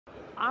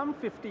I'm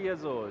 50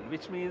 years old,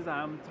 which means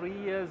I'm 3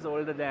 years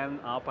older than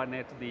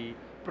ARPANET, the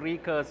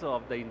precursor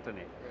of the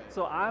internet.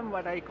 So I'm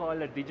what I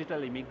call a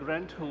digital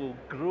immigrant who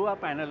grew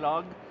up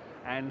analog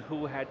and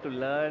who had to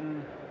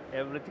learn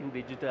everything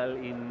digital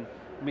in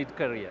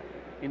mid-career.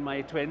 In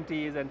my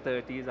 20s and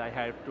 30s, I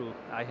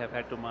have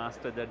had to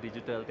master the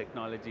digital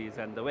technologies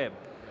and the web.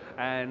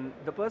 And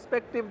the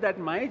perspective that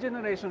my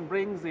generation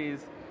brings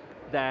is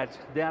that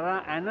there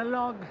are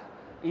analog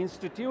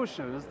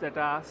institutions that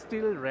are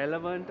still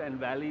relevant and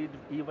valid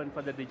even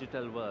for the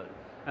digital world.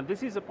 And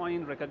this is a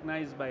point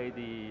recognized by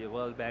the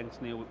World Bank's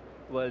new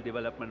World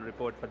Development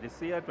Report for this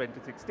year,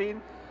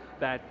 2016,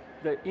 that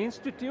the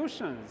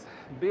institutions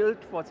built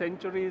for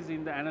centuries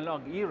in the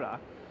analog era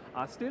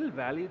are still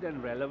valid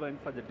and relevant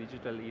for the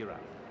digital era.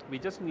 We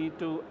just need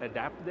to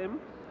adapt them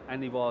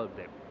and evolve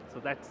them.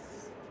 So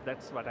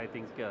that's what I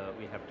think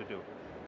we have to do.